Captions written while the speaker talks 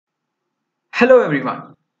Hello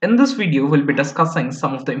everyone. In this video, we'll be discussing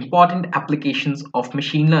some of the important applications of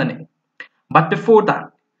machine learning. But before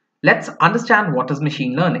that, let's understand what is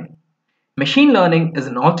machine learning. Machine learning is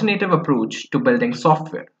an alternative approach to building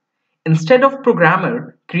software. Instead of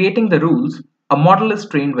programmer creating the rules, a model is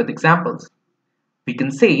trained with examples. We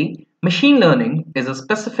can say machine learning is a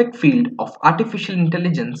specific field of artificial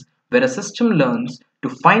intelligence where a system learns to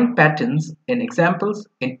find patterns in examples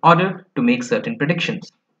in order to make certain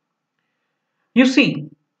predictions. You see,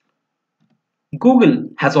 Google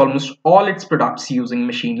has almost all its products using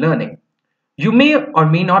machine learning. You may or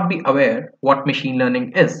may not be aware what machine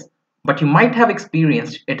learning is, but you might have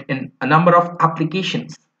experienced it in a number of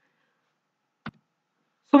applications.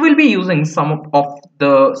 So we'll be using some of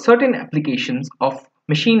the certain applications of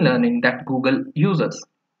machine learning that Google uses.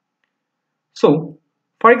 So,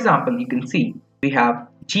 for example, you can see we have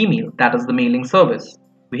Gmail, that is the mailing service.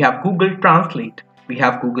 We have Google Translate, we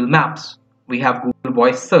have Google Maps, we have Google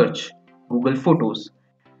Voice Search, Google Photos,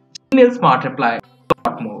 Gmail Smart Reply, and a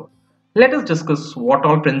lot more. Let us discuss what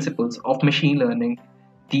all principles of machine learning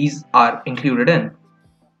these are included in.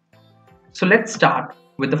 So let's start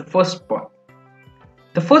with the first point.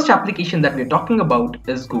 The first application that we're talking about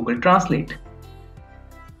is Google Translate.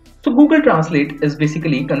 So Google Translate is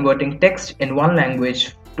basically converting text in one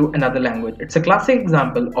language to another language. It's a classic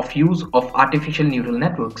example of use of artificial neural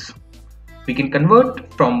networks. We can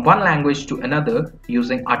convert from one language to another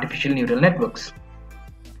using artificial neural networks.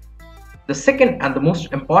 The second and the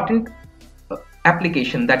most important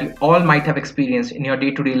application that you all might have experienced in your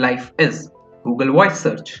day-to-day life is Google Voice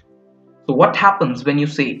Search. So what happens when you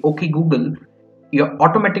say, "Okay Google,"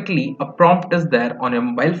 automatically a prompt is there on your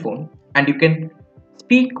mobile phone and you can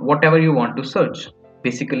speak whatever you want to search.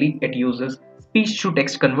 Basically, it uses speech to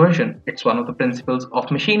text conversion. It's one of the principles of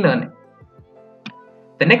machine learning.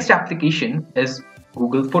 The next application is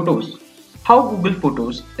Google Photos. How Google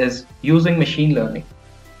Photos is using machine learning.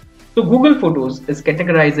 So Google Photos is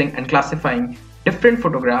categorizing and classifying different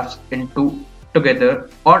photographs into together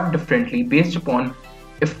or differently based upon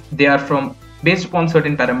based upon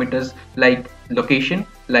certain parameters like location,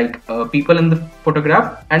 like people in the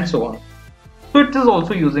photograph, and so on. So it is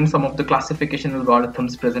also using some of the classification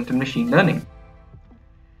algorithms present in machine learning.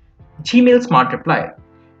 Gmail Smart Reply.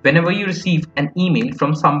 Whenever you receive an email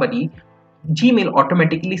from somebody, Gmail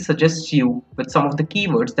automatically suggests you with some of the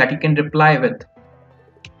keywords that you can reply with.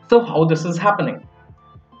 So how this is happening?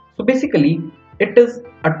 So basically, it is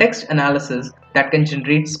a text analysis that can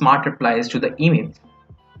generate smart replies to the emails.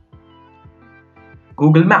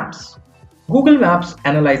 Google Maps. Google Maps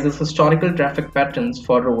analyzes historical traffic patterns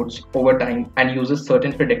for roads over time and uses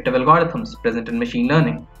certain predictive algorithms present in machine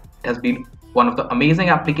learning. It has been one of the amazing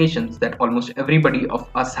applications that almost everybody of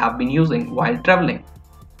us have been using while traveling.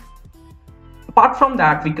 Apart from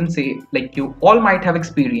that, we can say, like you all might have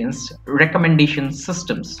experienced, recommendation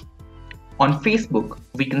systems. On Facebook,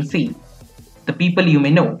 we can see the people you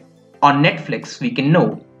may know. On Netflix, we can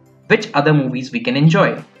know which other movies we can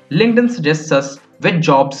enjoy. LinkedIn suggests us which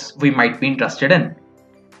jobs we might be interested in.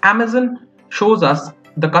 Amazon shows us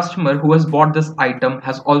the customer who has bought this item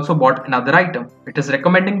has also bought another item. It is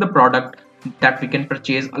recommending the product that we can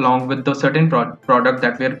purchase along with the certain product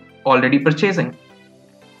that we're already purchasing.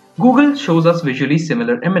 Google shows us visually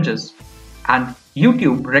similar images, and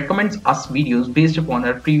YouTube recommends us videos based upon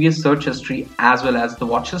our previous search history as well as the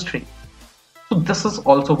watch history. So this is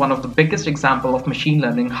also one of the biggest example of machine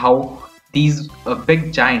learning, how these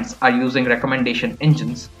big giants are using recommendation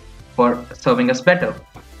engines for serving us better.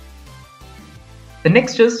 The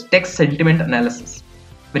next is text sentiment analysis.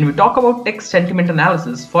 When we talk about text sentiment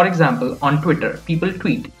analysis, for example, on Twitter, people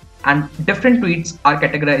tweet and different tweets are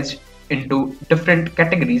categorized into different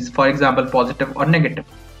categories, for example, positive or negative,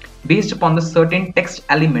 based upon the certain text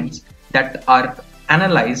elements that are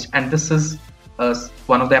analyzed, and this is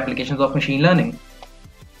one of the applications of machine learning.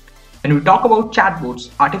 When we talk about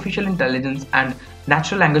chatbots, artificial intelligence and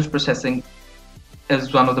natural language processing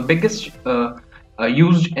is one of the biggest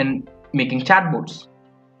used in making chatbots.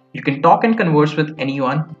 You can talk and converse with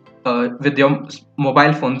anyone with your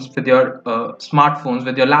mobile phones, with your smartphones,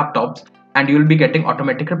 with your laptops, and you will be getting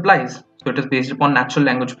automatic replies. So it is based upon natural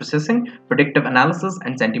language processing, predictive analysis,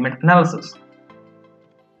 and sentiment analysis.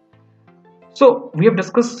 So we have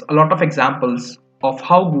discussed a lot of examples of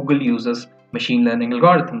how Google uses machine learning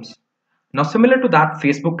algorithms. Now, similar to that,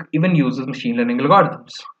 Facebook even uses machine learning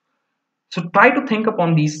algorithms. So try to think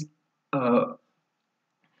upon these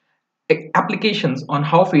applications on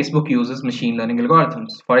how Facebook uses machine learning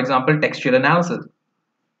algorithms. For example, textual analysis,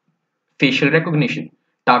 facial recognition,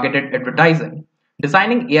 targeted advertising,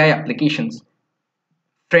 designing AI applications,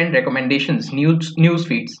 friend recommendations, news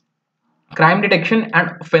feeds, crime detection,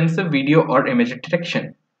 and offensive video or image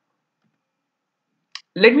detection.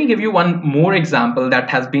 Let me give you one more example that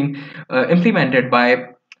has been implemented by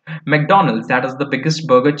McDonald's, that is the biggest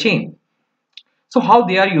burger chain. So, how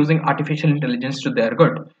they are using artificial intelligence to their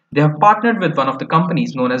good? They have partnered with one of the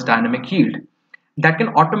companies known as Dynamic Yield that can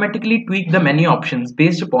automatically tweak the menu options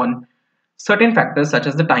based upon certain factors such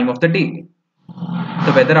as the time of the day,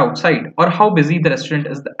 the weather outside, or how busy the restaurant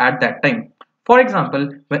is at that time. For example,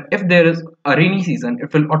 if there is a rainy season,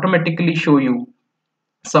 it will automatically show you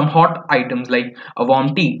some hot items like a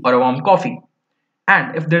warm tea or a warm coffee.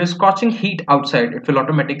 And if there is scorching heat outside, it will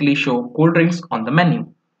automatically show cold drinks on the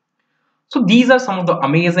menu. So these are some of the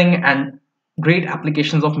amazing and great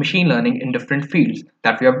applications of machine learning in different fields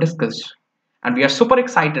that we have discussed. And we are super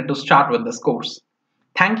excited to start with this course.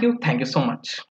 Thank you so much.